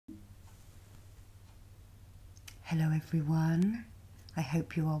Hello everyone, I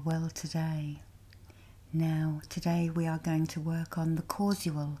hope you are well today. Now, today we are going to work on the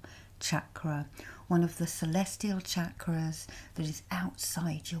Causal Chakra, one of the celestial chakras that is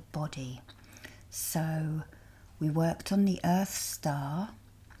outside your body. So, we worked on the Earth Star,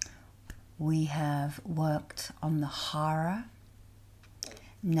 we have worked on the Hara,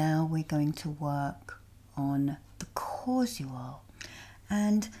 now we're going to work on the Causal.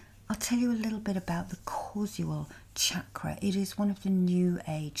 And I'll tell you a little bit about the Causal Chakra. It is one of the New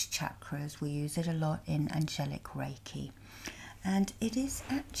Age chakras. We use it a lot in angelic Reiki. And it is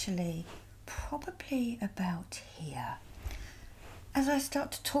actually probably about here. As I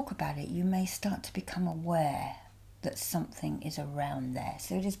start to talk about it, you may start to become aware that something is around there.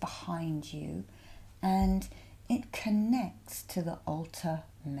 So it is behind you and it connects to the altar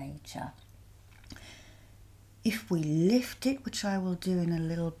major. If we lift it, which I will do in a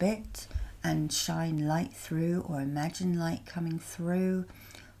little bit, and shine light through or imagine light coming through,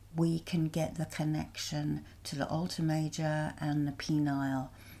 we can get the connection to the altar major and the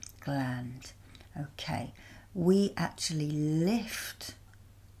pineal gland. Okay, we actually lift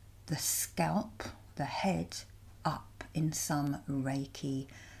the scalp, the head, up in some Reiki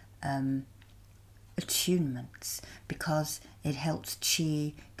attunements because it helps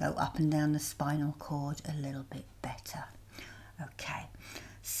chi go up and down the spinal cord a little bit better. Okay,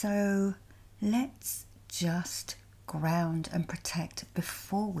 so let's just ground and protect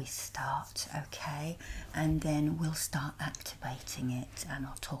before we start, okay? And then we'll start activating it and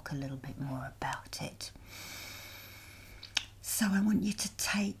I'll talk a little bit more about it. So I want you to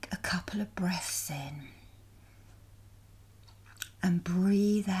take a couple of breaths in and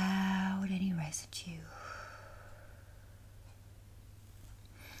breathe out any residue.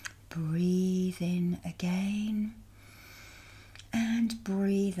 Breathe in again and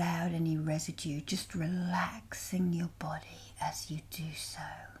breathe out any residue, just relaxing your body as you do so.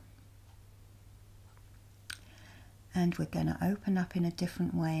 And we're going to open up in a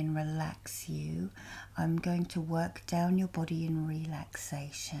different way and relax you. I'm going to work down your body in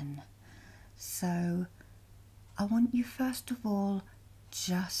relaxation. So I want you first of all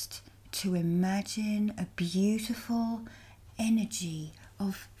just to imagine a beautiful energy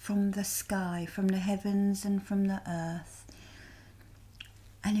from the sky, from the heavens and from the earth.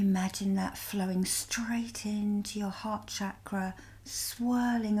 And imagine that flowing straight into your heart chakra,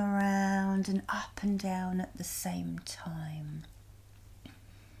 swirling around and up and down at the same time.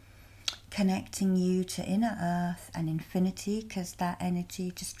 Connecting you to inner earth and infinity, because that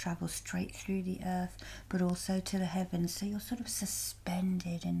energy just travels straight through the earth, but also to the heavens, so you're sort of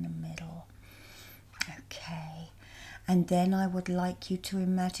suspended in the middle. Okay, and then I would like you to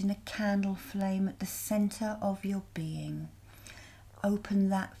imagine a candle flame at the center of your being. Open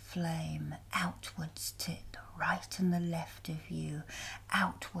that flame outwards to the right and the left of you,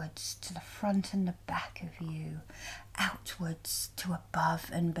 outwards to the front and the back of you, outwards to above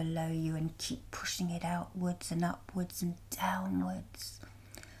and below you, and keep pushing it outwards and upwards and downwards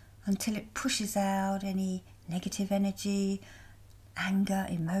until it pushes out any negative energy, anger,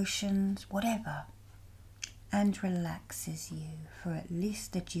 emotions, whatever, and relaxes you for at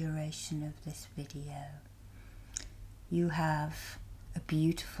least the duration of this video. You have a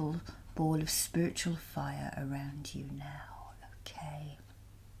beautiful ball of spiritual fire around you now, okay?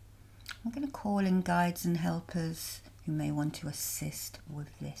 I'm going to call in guides and helpers who may want to assist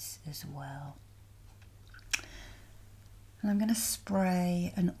with this as well. And I'm going to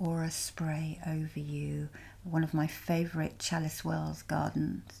spray an aura spray over you, one of my favourite Chalice Wells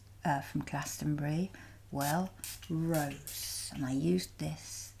gardens from Glastonbury, well, Rose. And I used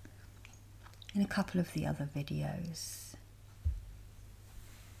this in a couple of the other videos.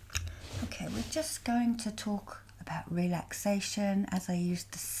 Okay, we're just going to talk about relaxation as I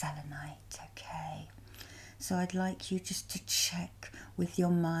used the selenite, okay? So I'd like you just to check with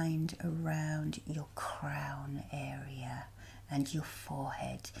your mind around your crown area and your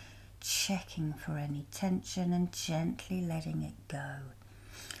forehead, checking for any tension and gently letting it go.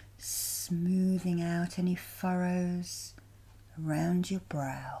 Smoothing out any furrows around your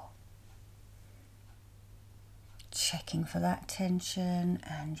brow. Checking for that tension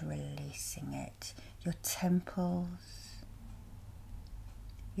and releasing it. Your temples,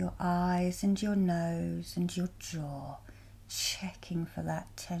 your eyes and your nose and your jaw. Checking for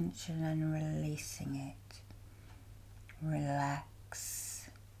that tension and releasing it. Relax.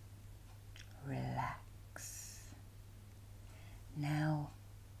 Relax. Now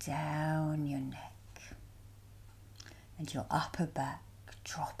down your neck and your upper back,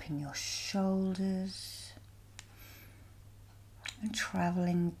 dropping your shoulders And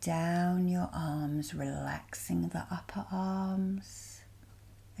travelling down your arms, relaxing the upper arms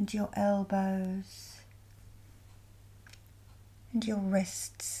and your elbows and your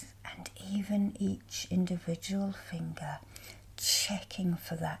wrists and even each individual finger, checking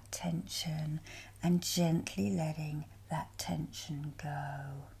for that tension and gently letting that tension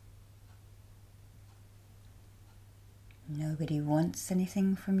go. Nobody wants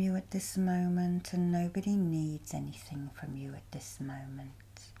anything from you at this moment, and nobody needs anything from you at this moment.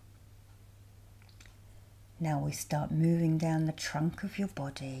 Now we start moving down the trunk of your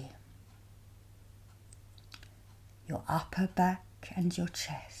body, your upper back and your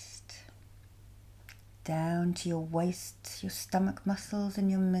chest, down to your waist, your stomach muscles and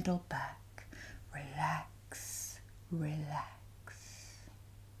your middle back. Relax, relax.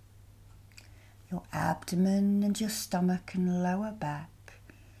 Your abdomen and your stomach and lower back,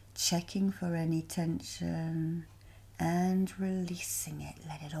 checking for any tension and releasing it.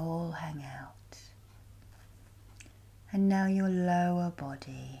 Let it all hang out. And now your lower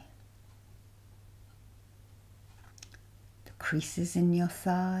body. The creases in your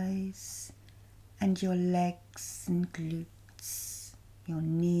thighs and your legs and glutes, your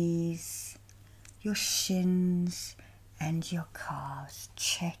knees, your shins and your calves,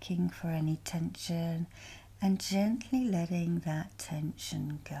 checking for any tension and gently letting that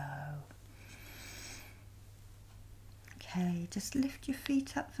tension go. Okay, just lift your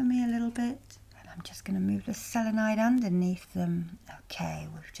feet up for me a little bit, and I'm just going to move the selenite underneath them. Okay,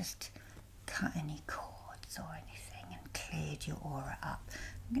 we've just cut any cords or anything and cleared your aura up.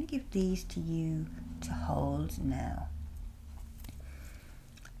 I'm going to give these to you to hold now.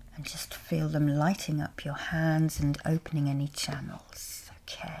 And just feel them lighting up your hands and opening any channels.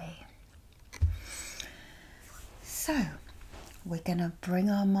 Okay. So, we're going to bring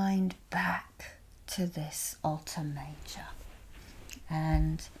our mind back to this altar major.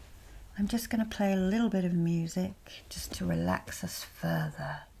 And I'm just going to play a little bit of music just to relax us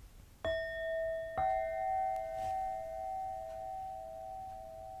further.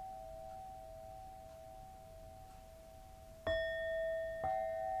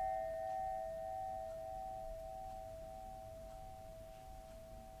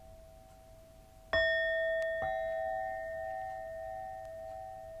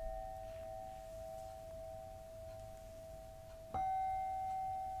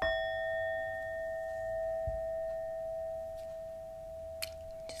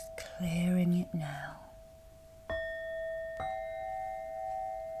 Clearing it now.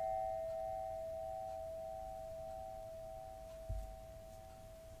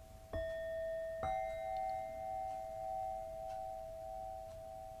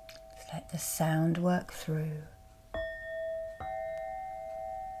 Just let the sound work through.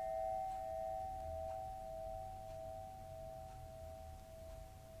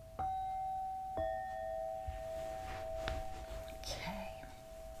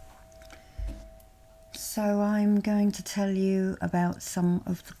 So I'm going to tell you about some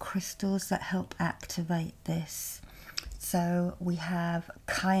of the crystals that help activate this. So we have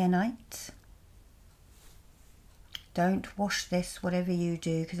kyanite. Don't wash this, whatever you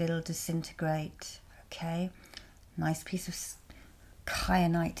do, because it'll disintegrate. Okay, nice piece of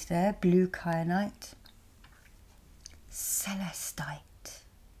kyanite there, blue kyanite. Celestite,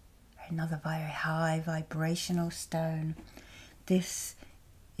 another very high vibrational stone. This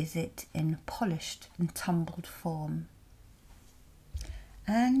is it in polished and tumbled form.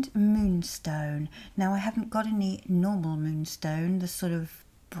 And moonstone. Now I haven't got any normal moonstone, the sort of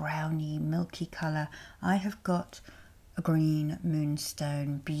browny milky colour. I have got a green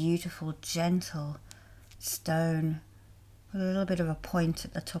moonstone, beautiful gentle stone with a little bit of a point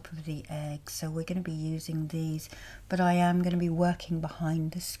at the top of the egg. So we're going to be using these, but I am going to be working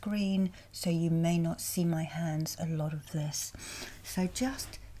behind the screen, so you may not see my hands a lot of this. So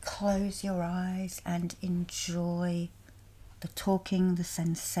just close your eyes and enjoy the talking, the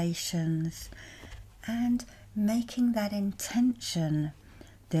sensations, and making that intention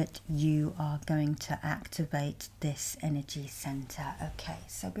that you are going to activate this energy center. Okay,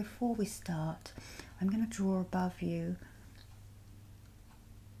 so before we start, I'm going to draw above you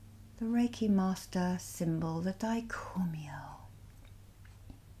the Reiki Master symbol, the Daikumyo.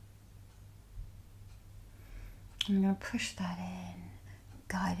 I'm going to push that in,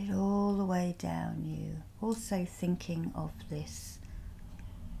 guide it all the way down you. Also thinking of this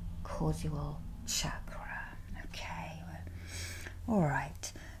causal chakra. Okay, all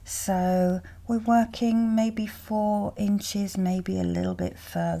right. So we're working maybe 4 inches, maybe a little bit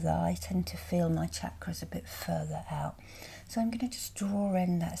further. I tend to feel my chakras a bit further out. So I'm going to just draw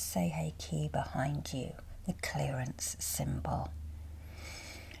in that Seihei key behind you, the clearance symbol.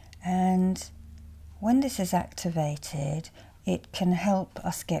 when this is activated, it can help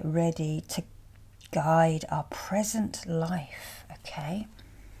us get ready to guide our present life, okay?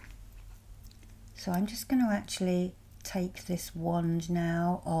 So I'm just going to actually take this wand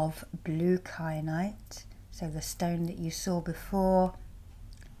now of blue kyanite, so the stone that you saw before,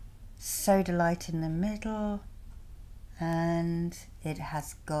 sodalite in the middle, and it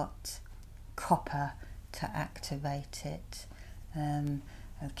has got copper to activate it.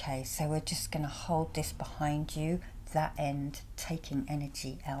 Okay, so we're just going to hold this behind you, that end taking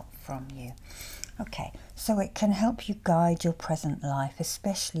energy out from you. Okay, so it can help you guide your present life,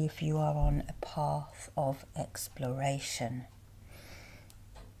 especially if you are on a path of exploration.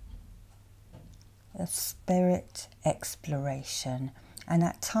 A spirit exploration, and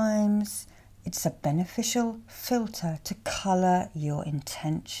at times it's a beneficial filter to colour your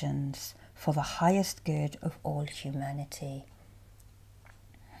intentions for the highest good of all humanity.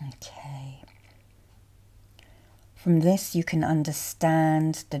 Okay. From this you can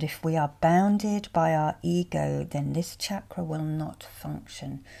understand that if we are bounded by our ego, then this chakra will not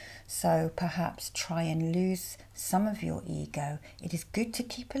function. So perhaps try and lose some of your ego. It is good to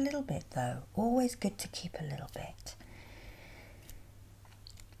keep a little bit though, always good to keep a little bit.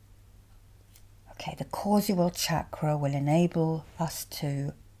 Okay, the causal chakra will enable us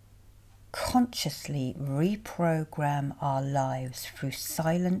to consciously reprogram our lives through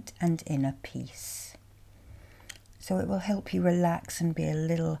silent and inner peace. So it will help you relax and be a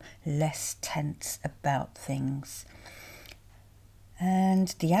little less tense about things. And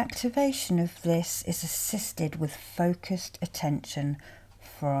the activation of this is assisted with focused attention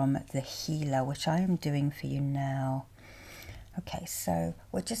from the healer, which I am doing for you now. Okay, so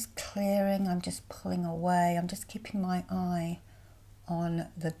we're just clearing, I'm just pulling away, I'm just keeping my eye on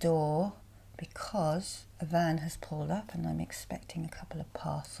the door because a van has pulled up and I'm expecting a couple of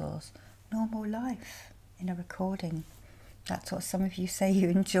parcels. Normal life in a recording. That's what some of you say you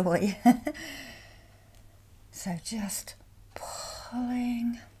enjoy. So just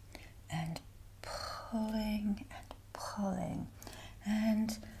pulling and pulling and pulling.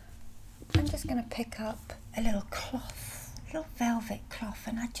 And I'm just going to pick up a little cloth, a little velvet cloth,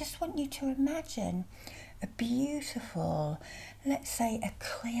 and I just want you to imagine a beautiful, let's say a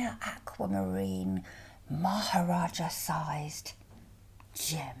clear aquamarine, Maharaja-sized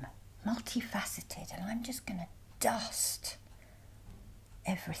gem, multifaceted, and I'm just going to dust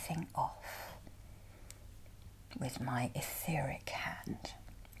everything off with my etheric hand.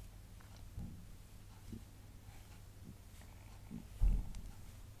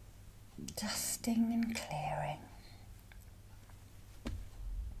 Dusting and clearing.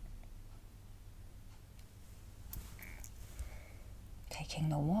 Taking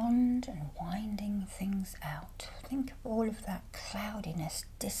the wand and winding things out. Think of all of that cloudiness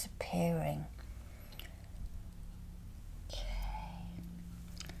disappearing. Okay.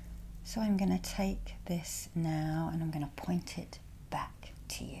 So I'm going to take this now and I'm going to point it back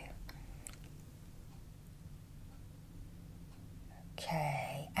to you.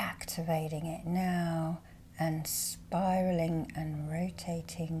 Okay, activating it now and spiraling and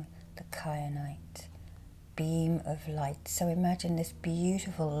rotating the kyanite beam of light. So imagine this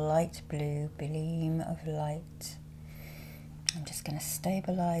beautiful light blue beam of light. I'm just going to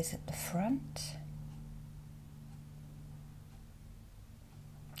stabilize at the front.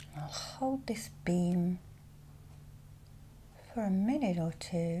 I'll hold this beam for a minute or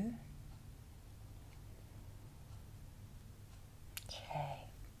two. Okay.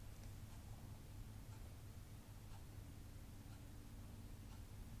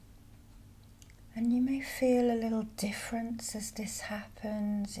 And you may feel a little difference as this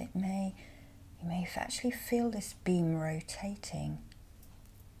happens. You may actually feel this beam rotating.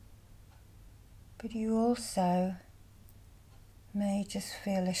 But you also may just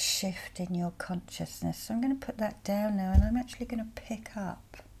feel a shift in your consciousness. So I'm going to put that down now and I'm actually going to pick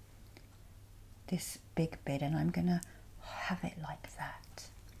up this big bit and I'm going to have it like that.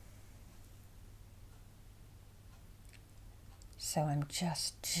 So I'm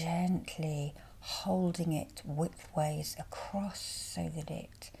just gently holding it widthways across so that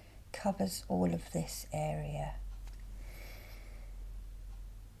it covers all of this area.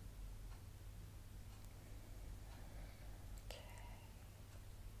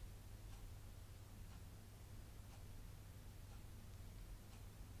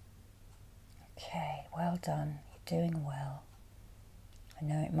 Okay, well done. You're doing well. I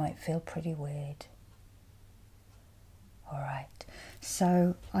know it might feel pretty weird. All right,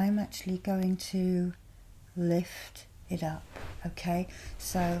 so I'm actually going to lift it up, okay?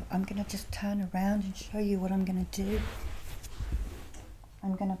 So I'm going to just turn around and show you what I'm going to do.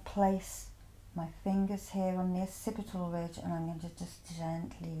 I'm going to place my fingers here on the occipital ridge, and I'm going to just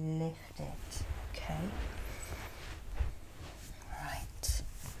gently lift it. Okay. Right.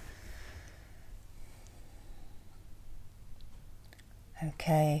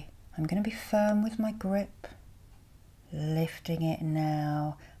 Okay, I'm going to be firm with my grip, lifting it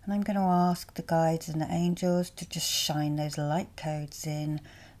now, and I'm going to ask the guides and the angels to just shine those light codes in.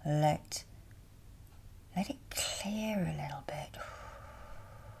 Let it clear a little bit.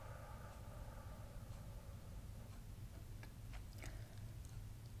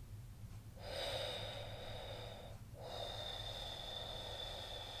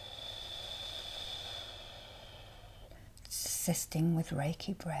 Assisting with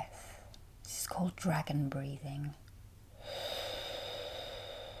Reiki breath. This is called dragon breathing.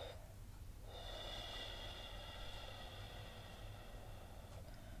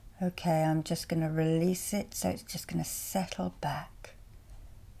 Okay, I'm just going to release it, so it's just going to settle back.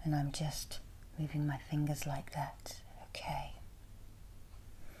 And I'm just moving my fingers like that. Okay.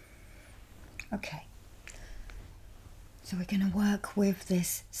 Okay. So we're going to work with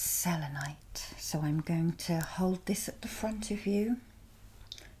this selenite. So I'm going to hold this at the front of you,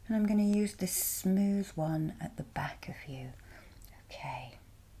 and I'm going to use this smooth one at the back of you. Okay.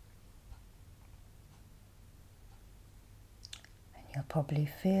 And you'll probably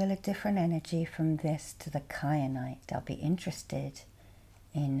feel a different energy from this to the kyanite. I'll be interested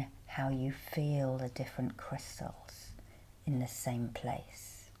in how you feel the different crystals in the same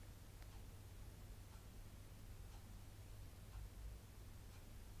place.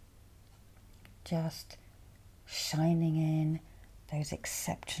 Just shining in those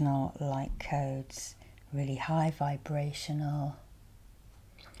exceptional light codes, really high vibrational,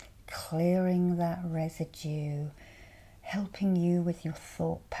 clearing that residue, helping you with your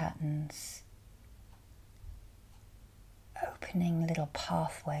thought patterns, opening little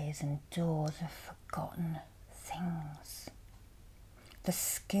pathways and doors of forgotten things. The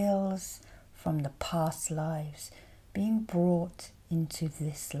skills from the past lives being brought into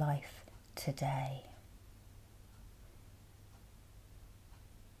this life today.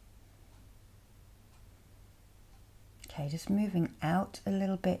 Okay, just moving out a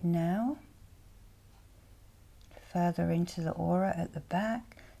little bit now, further into the aura at the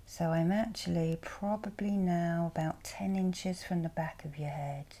back. So I'm actually probably now about 10 inches from the back of your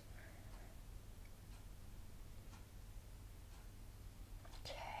head.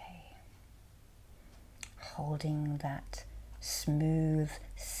 Okay, holding that smooth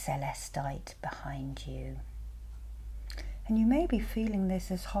celestite behind you. And you may be feeling this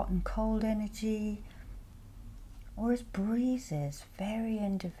as hot and cold energy, or as breezes, very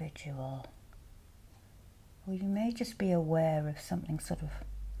individual. Or you may just be aware of something sort of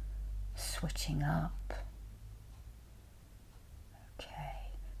switching up.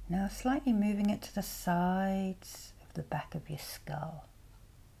 Okay, now slightly moving it to the sides of the back of your skull.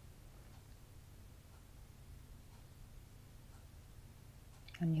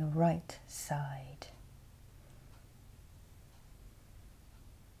 On your right side.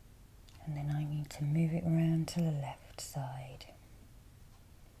 And then I need to move it around to the left side.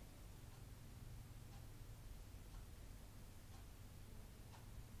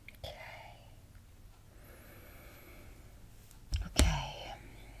 Okay.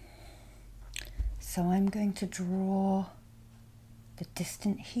 So I'm going to draw the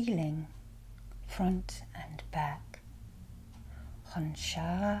distant healing, front and back.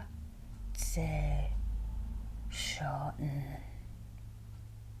 Honsha Tse Shon.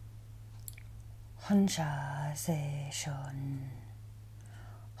 Honsha Tse Shon.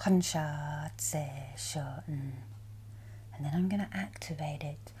 Honsha Tse Shon. And then I'm going to activate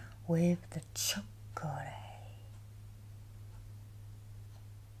it with the chokore.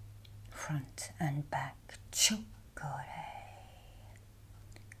 Front and back. Chokore.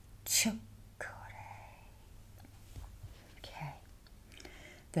 Chokore.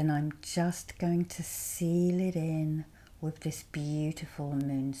 Then I'm just going to seal it in with this beautiful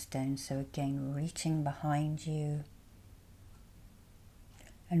moonstone. So again, reaching behind you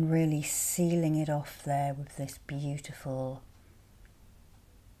and really sealing it off there with this beautiful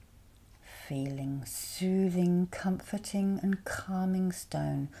feeling, soothing, comforting and calming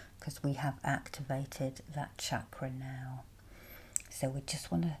stone, because we have activated that chakra now. So we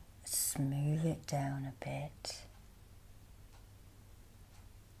just want to smooth it down a bit.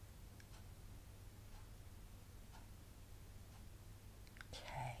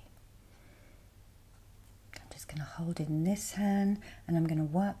 Going to hold it in this hand, and I'm going to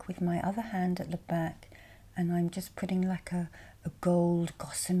work with my other hand at the back, and I'm just putting like a gold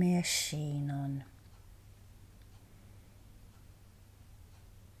gossamer sheen on.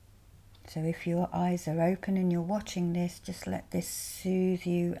 So if your eyes are open and you're watching this, just let this soothe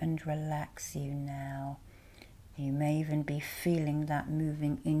you and relax you now. You may even be feeling that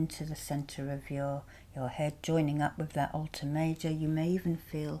moving into the center of your head, joining up with that altar major. You may even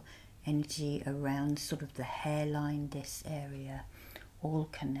feel energy around sort of the hairline, this area, all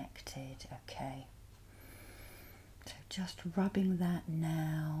connected, okay? So just rubbing that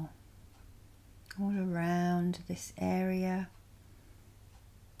now, all around this area.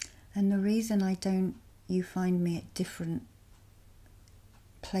 And the reason you find me at different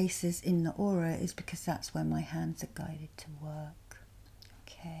places in the aura is because that's where my hands are guided to work.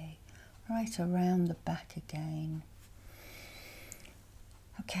 Okay, right around the back again.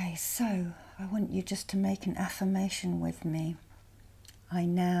 Okay, so I want you just to make an affirmation with me. I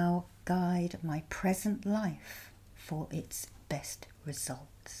now guide my present life for its best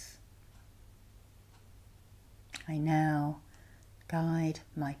results. I now guide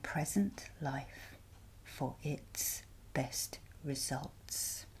my present life for its best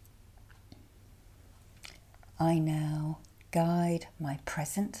results. I now guide my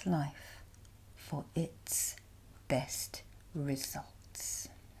present life for its best results.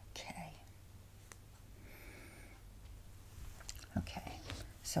 Okay,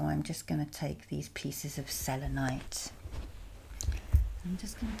 so I'm just going to take these pieces of selenite. I'm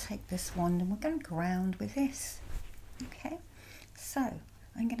just going to take this wand and we're going to ground with this. Okay, so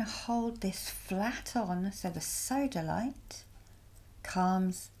I'm going to hold this flat on, so the sodalite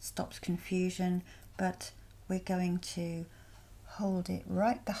calms, stops confusion, but we're going to hold it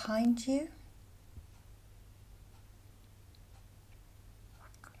right behind you,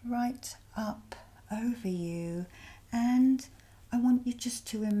 right up over you, and I want you just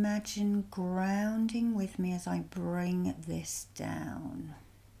to imagine grounding with me as I bring this down.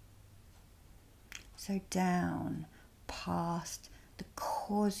 So down past the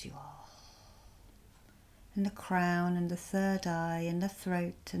causal and the crown and the third eye and the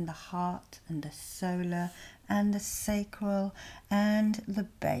throat and the heart and the solar and the sacral and the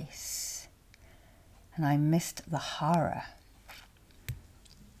base. And I missed the hara.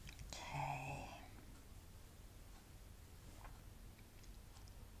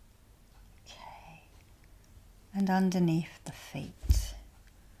 And underneath the feet,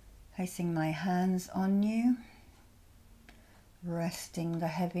 placing my hands on you, resting the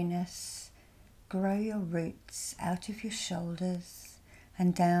heaviness. Grow your roots out of your shoulders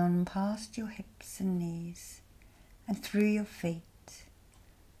and down past your hips and knees and through your feet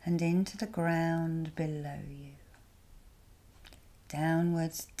and into the ground below you.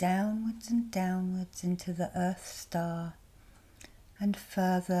 Downwards, downwards and downwards into the earth star and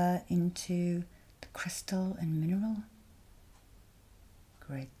further into the crystal and mineral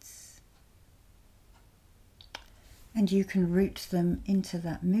grids. And you can root them into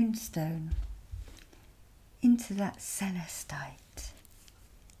that moonstone, into that celestite,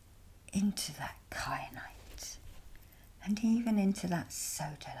 into that kyanite, and even into that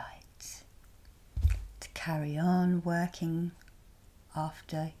sodalite, to carry on working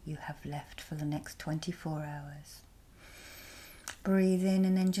after you have left for the next 24 hours. Breathe in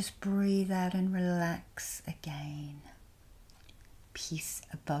and then just breathe out and relax again. Peace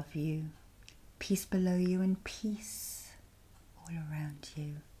above you, peace below you, and peace all around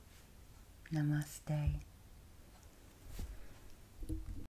you. Namaste.